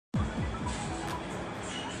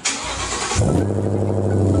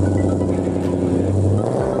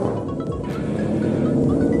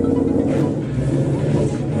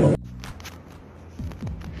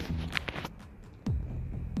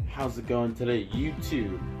How's it going today,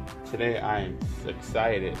 YouTube? Today I am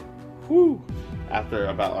excited. Whoo! After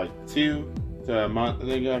about like 2 to a month, I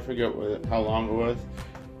think, I forget how long it was,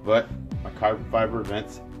 but my carbon fiber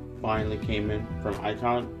vents finally came in from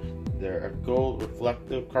Icon. They're a gold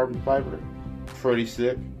reflective carbon fiber. Pretty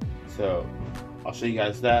sick. So I'll show you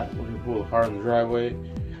guys that. We're gonna pull the car in the driveway,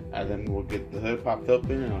 and then we'll get the hood popped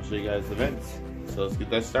open, and I'll show you guys the vents. So let's get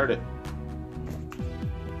that started.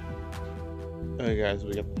 Alright guys,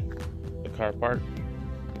 we got the car parked,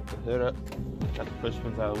 got the hood up, got the push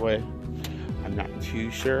pins out of the way. I'm not too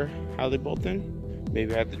sure how they bolt in.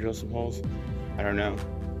 Maybe I have to drill some holes. I don't know.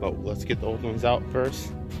 But let's get the old ones out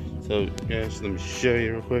first. So guys, let me show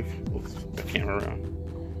you real quick. Oops, the camera around.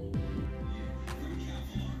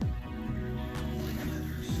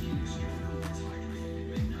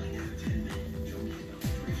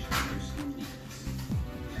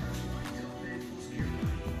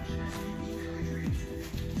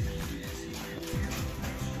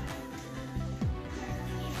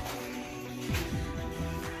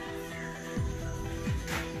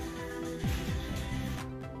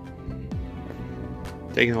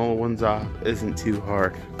 Taking all the ones off isn't too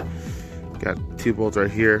hard. Got 2 bolts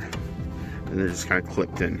right here, and they're just kind of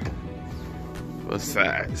clipped in both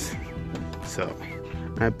sides. So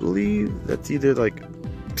I believe that's either like,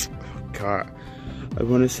 God, I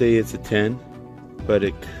want to say it's a 10, but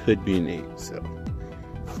it could be an 8. So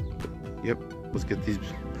yep, let's get these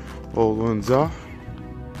old ones off.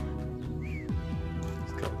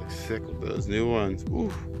 It's got to look sick with those new ones.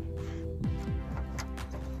 Ooh.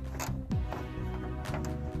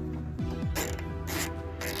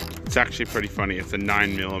 It's actually pretty funny. It's a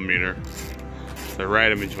 9mm, so right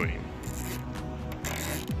in between.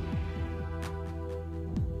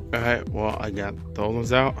 Alright, well, I got the old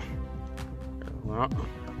ones out. Well,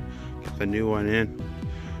 got the new one in.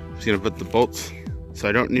 I'm just gonna put the bolts, so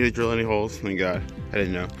I don't need to drill any holes. Thank God, I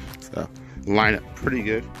didn't know. So line up pretty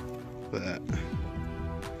good for that.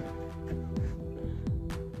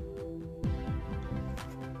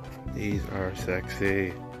 These are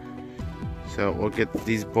sexy. So we'll get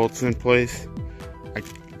these bolts in place. I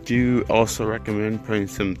do also recommend putting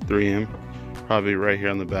some 3M, probably right here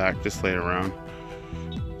on the back, just lay it around.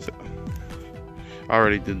 So I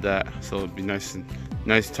already did that, so it'll be nice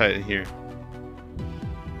tight in here.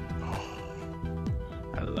 Oh,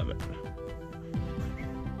 I love it.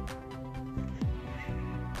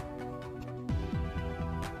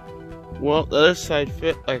 Well, the other side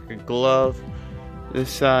fit like a glove. This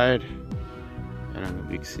side, I don't know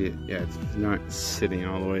if you can see it. Yeah, it's not sitting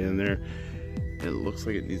all the way in there. It looks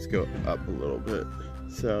like it needs to go up a little bit.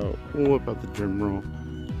 So we'll whip out the drum roll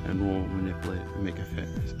and we'll manipulate and make it fit.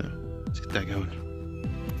 So let's get that going.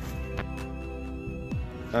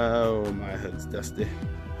 Oh, my hood's dusty.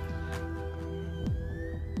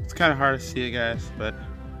 It's kind of hard to see it, guys, but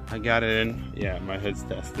I got it in. Yeah, my hood's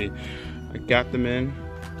dusty. I got them in.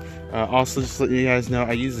 Also, just letting you guys know,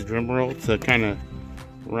 I use the drum roll to kind of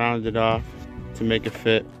round it off to make it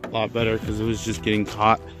fit a lot better, because it was just getting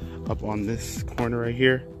caught up on this corner right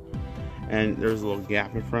here, and there's a little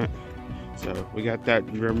gap in front. So we got that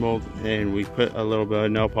drum rolled, and we put a little bit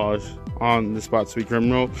of nail polish on the spots we drum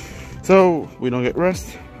rolled so we don't get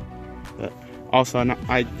rust. But also,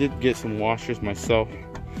 I did get some washers myself,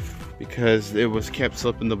 because it was kept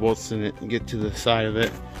slipping the bolts in it and get to the side of it,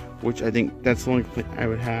 which I think that's the only complaint I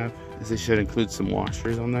would have, is they should include some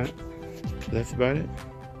washers on that. But that's about it.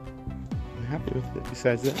 Happy with it.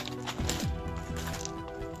 Besides that,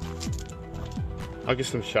 I'll get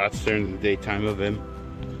some shots during the daytime of him.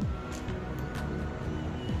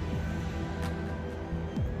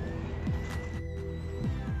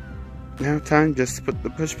 Now time just to put the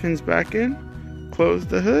push pins back in, close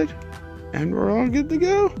the hood, and we're all good to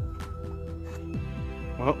go.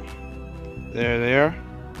 Well, there they are.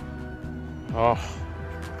 Oh,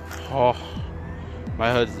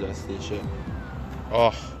 my hood's dusty as shit.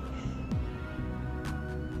 Oh.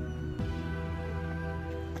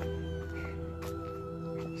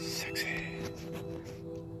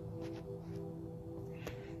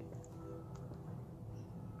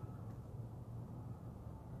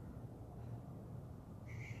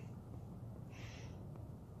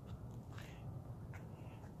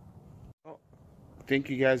 Thank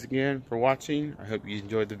you guys again for watching. I hope you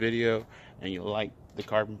enjoyed the video and you like the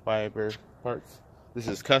carbon fiber parts. This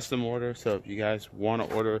is custom order, so if you guys want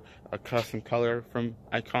to order a custom color from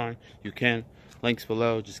Icon, you can. links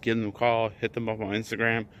below. Just give them a call, hit them up on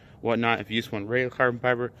Instagram, whatnot. If you just want regular carbon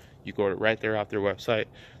fiber, you go right there off their website.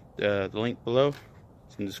 The link below,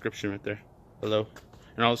 it's in the description right there below.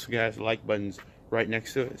 And also, guys, the like button's right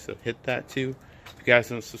next to it, so hit that too. If you guys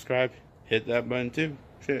don't subscribe, hit that button too.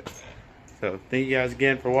 Shit. So thank you guys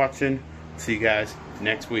again for watching. See you guys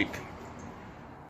next week.